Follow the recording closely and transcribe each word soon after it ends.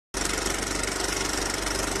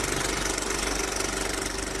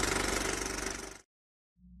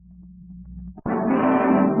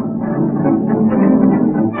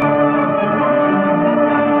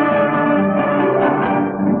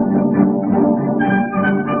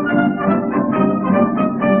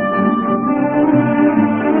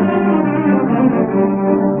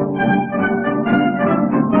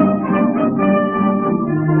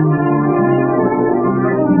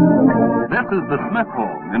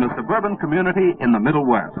in a suburban community in the Middle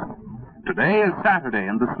West. Today is Saturday,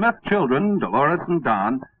 and the Smith children, Dolores and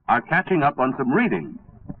Don, are catching up on some reading.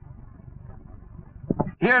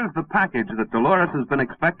 Here's the package that Dolores has been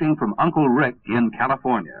expecting from Uncle Rick in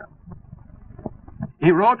California. He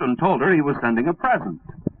wrote and told her he was sending a present.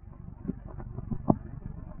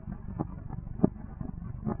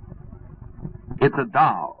 It's a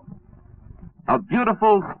doll, a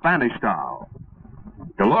beautiful Spanish doll.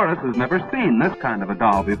 Dolores has never seen this kind of a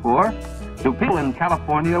doll before. Do people in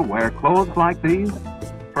California wear clothes like these?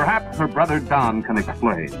 Perhaps her brother Don can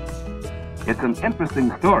explain. It's an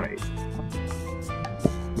interesting story.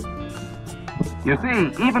 You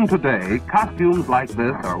see, even today, costumes like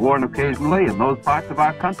this are worn occasionally in those parts of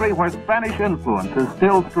our country where Spanish influence is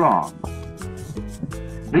still strong.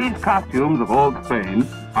 These costumes of old Spain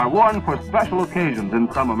are worn for special occasions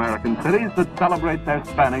in some American cities that celebrate their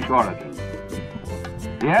Spanish origins.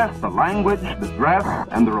 Yes, the language, the dress,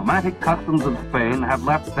 and the romantic customs of Spain have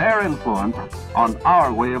left their influence on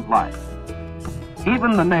our way of life.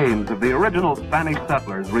 Even the names of the original Spanish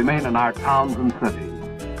settlers remain in our towns and cities.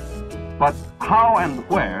 But how and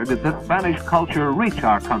where did this Spanish culture reach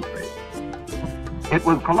our country? It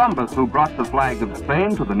was Columbus who brought the flag of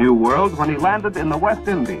Spain to the New World when he landed in the West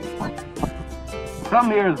Indies.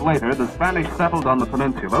 Some years later, the Spanish settled on the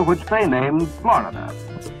peninsula, which they named Florida.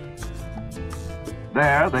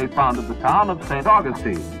 There, they founded the town of St.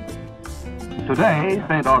 Augustine. Today,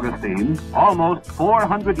 St. Augustine, almost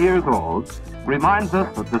 400 years old, reminds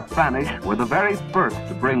us that the Spanish were the very first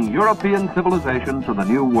to bring European civilization to the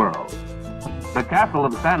New World. The castle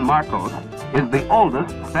of San Marcos is the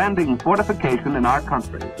oldest standing fortification in our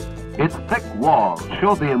country. Its thick walls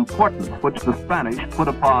show the importance which the Spanish put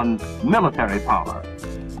upon military power.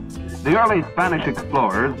 The early Spanish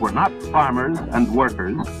explorers were not farmers and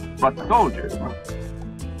workers, but soldiers.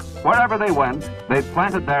 Wherever they went, they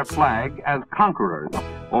planted their flag as conquerors,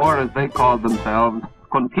 or as they called themselves,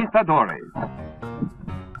 conquistadores.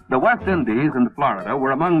 The West Indies and Florida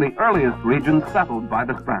were among the earliest regions settled by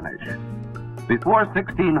the Spanish. Before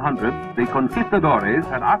 1600, the conquistadores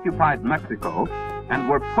had occupied Mexico and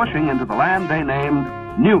were pushing into the land they named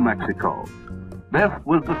New Mexico. This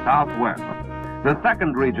was the Southwest, the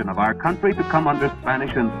second region of our country to come under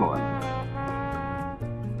Spanish influence.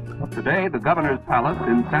 Today, the governor's palace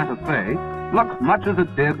in Santa Fe looks much as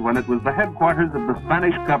it did when it was the headquarters of the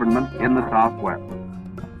Spanish government in the Southwest.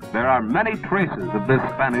 There are many traces of this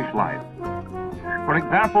Spanish life. For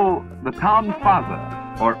example, the town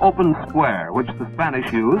plaza, or open square, which the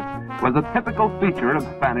Spanish used, was a typical feature of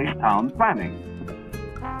Spanish town planning.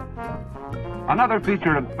 Another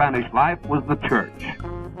feature of Spanish life was the church.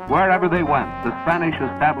 Wherever they went, the Spanish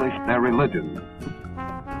established their religion.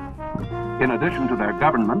 In addition to their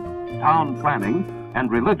government, town planning, and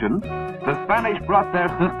religion, the Spanish brought their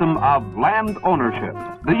system of land ownership.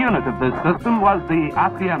 The unit of this system was the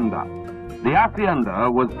hacienda. The hacienda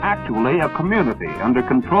was actually a community under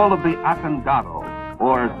control of the hacendado,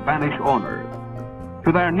 or Spanish owners.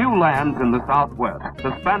 To their new lands in the Southwest,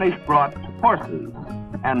 the Spanish brought horses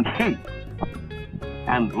and sheep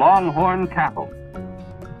and longhorn cattle.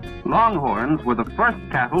 Longhorns were the first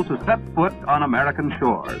cattle to set foot on American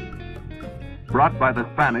shores. Brought by the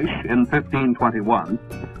Spanish in 1521,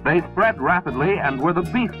 they spread rapidly and were the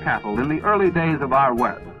beef cattle in the early days of our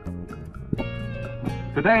West.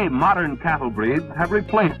 Today, modern cattle breeds have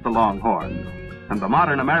replaced the longhorns, and the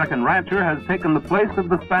modern American rancher has taken the place of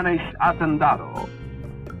the Spanish hacendado.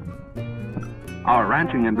 Our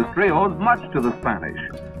ranching industry owes much to the Spanish,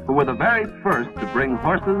 who were the very first to bring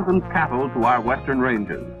horses and cattle to our western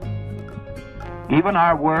ranges. Even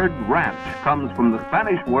our word ranch comes from the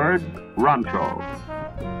Spanish word rancho.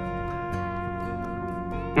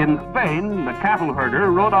 In Spain, the cattle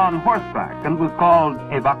herder rode on horseback and was called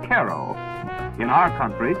a vaquero. In our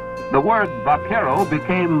country, the word vaquero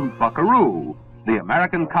became buckaroo, the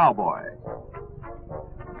American cowboy.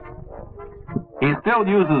 He still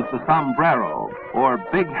uses the sombrero, or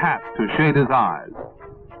big hat, to shade his eyes,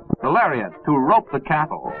 the lariat to rope the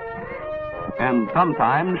cattle, and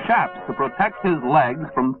sometimes chaps to protect his legs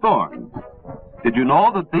from thorns. Did you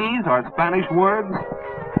know that these are Spanish words?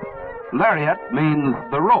 Lariat means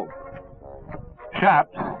the rope.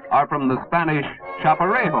 Chaps are from the Spanish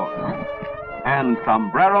chaparejos, and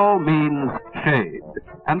sombrero means shade.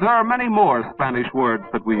 And there are many more Spanish words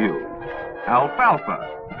that we use. Alfalfa,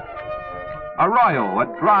 arroyo, a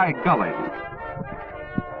dry gully,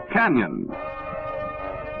 canyon,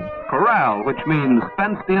 corral, which means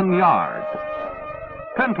fenced-in yard,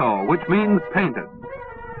 pinto, which means painted,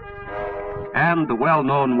 and the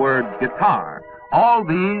well-known word guitar. All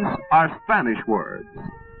these are Spanish words.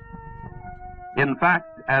 In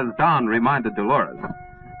fact, As Don reminded Dolores,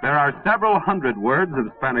 there are several hundred words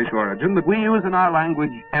of Spanish origin that we use in our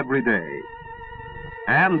language every day.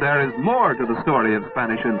 And there is more to the story of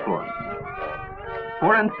Spanish influence.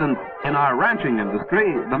 For instance, in our ranching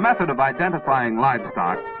industry, the method of identifying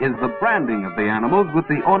livestock is the branding of the animals with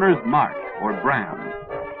the owner's mark or brand.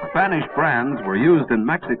 Spanish brands were used in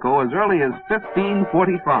Mexico as early as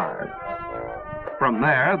 1545. From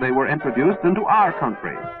there, they were introduced into our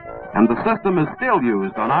country, and the system is still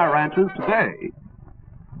used on our ranches today.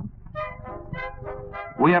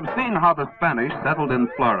 We have seen how the Spanish settled in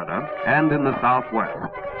Florida and in the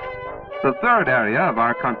Southwest. The third area of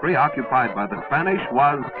our country occupied by the Spanish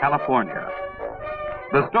was California.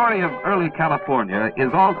 The story of early California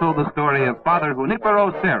is also the story of Father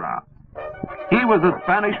Junipero Serra. He was a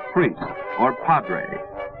Spanish priest, or padre.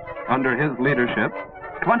 Under his leadership,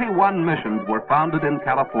 21 missions were founded in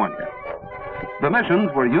California. The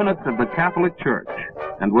missions were units of the Catholic Church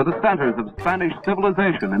and were the centers of Spanish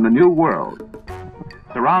civilization in the New World.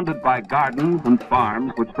 Surrounded by gardens and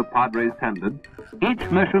farms which the padres tended, each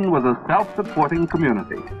mission was a self-supporting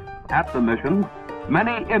community. At the missions,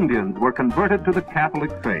 many Indians were converted to the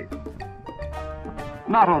Catholic faith.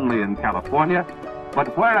 Not only in California,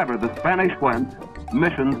 but wherever the Spanish went,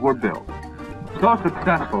 missions were built. So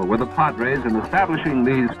successful were the padres in establishing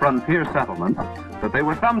these frontier settlements that they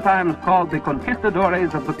were sometimes called the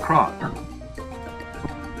conquistadores of the cross.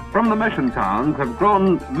 From the mission towns have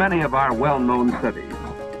grown many of our well-known cities: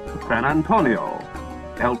 San Antonio,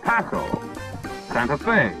 El Paso, Santa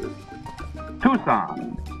Fe,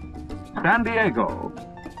 Tucson, San Diego,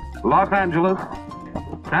 Los Angeles,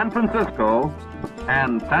 San Francisco,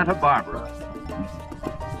 and Santa Barbara.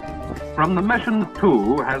 From the missions,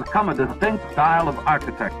 too, has come a distinct style of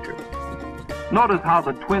architecture. Notice how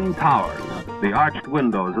the twin towers, the arched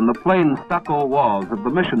windows, and the plain stucco walls of the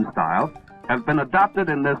mission style have been adopted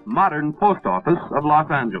in this modern post office of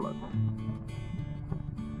Los Angeles.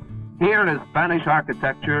 Here is Spanish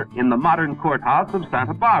architecture in the modern courthouse of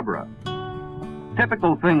Santa Barbara.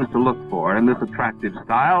 Typical things to look for in this attractive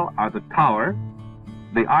style are the tower,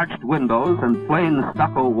 the arched windows and plain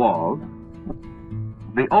stucco walls,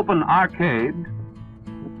 the open arcade,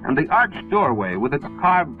 and the arched doorway with its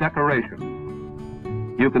carved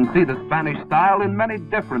decoration. You can see the Spanish style in many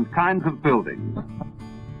different kinds of buildings: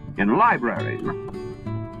 in libraries,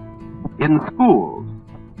 in schools,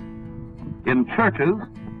 in churches,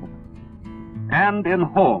 and in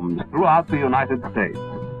homes throughout the United States.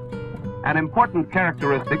 An important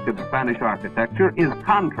characteristic of Spanish architecture is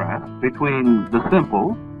contrast between the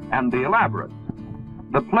simple and the elaborate.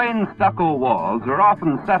 The plain stucco walls are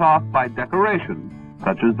often set off by decoration,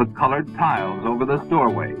 such as the colored tiles over this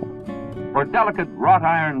doorway, or delicate wrought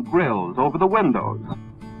iron grills over the windows.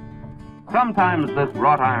 Sometimes this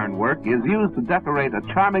wrought iron work is used to decorate a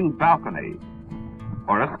charming balcony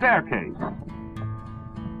or a staircase.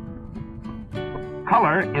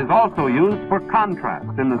 Color is also used for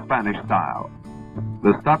contrast in the Spanish style.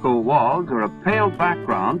 The stucco walls are a pale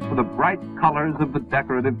background for the bright colors of the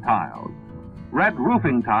decorative tiles. Red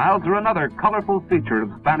roofing tiles are another colorful feature of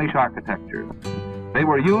Spanish architecture. They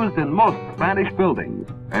were used in most Spanish buildings,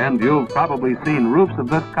 and you've probably seen roofs of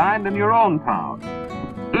this kind in your own town.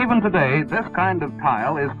 Even today, this kind of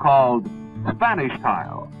tile is called Spanish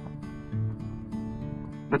tile.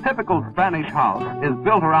 The typical Spanish house is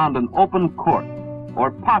built around an open court,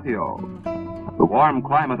 or patio. The warm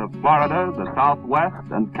climate of Florida, the Southwest,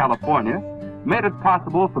 and California made it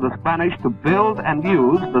possible for the Spanish to build and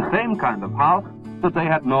use the same kind of house that they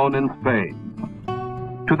had known in Spain.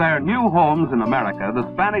 To their new homes in America, the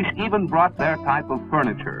Spanish even brought their type of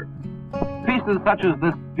furniture. Pieces such as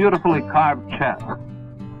this beautifully carved chest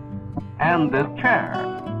and this chair.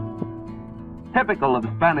 Typical of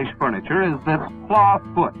Spanish furniture is this claw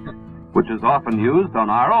foot, which is often used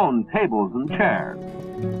on our own tables and chairs.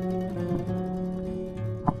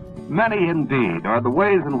 Many indeed are the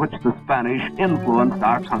ways in which the Spanish influenced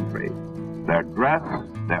our country. Their dress,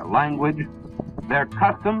 their language, their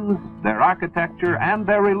customs, their architecture, and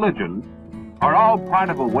their religion are all part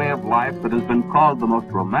of a way of life that has been called the most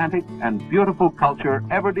romantic and beautiful culture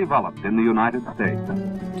ever developed in the United States.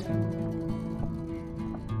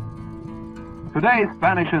 Today,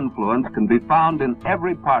 Spanish influence can be found in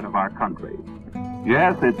every part of our country.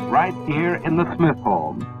 Yes, it's right here in the Smith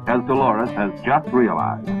home, as Dolores has just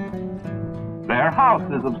realized. Their house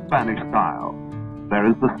is of Spanish style. There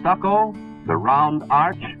is the stucco, the round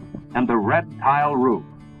arch, and the red tile roof.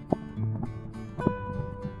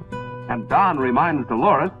 And Don reminds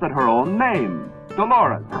Dolores that her own name,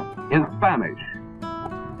 Dolores, is Spanish.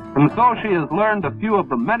 And so she has learned a few of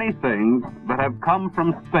the many things that have come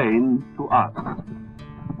from Spain to us.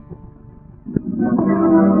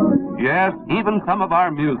 Yes, even some of our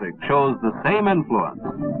music shows the same influence,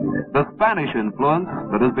 the Spanish influence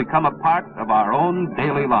that has become a part of our own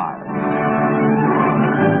daily lives.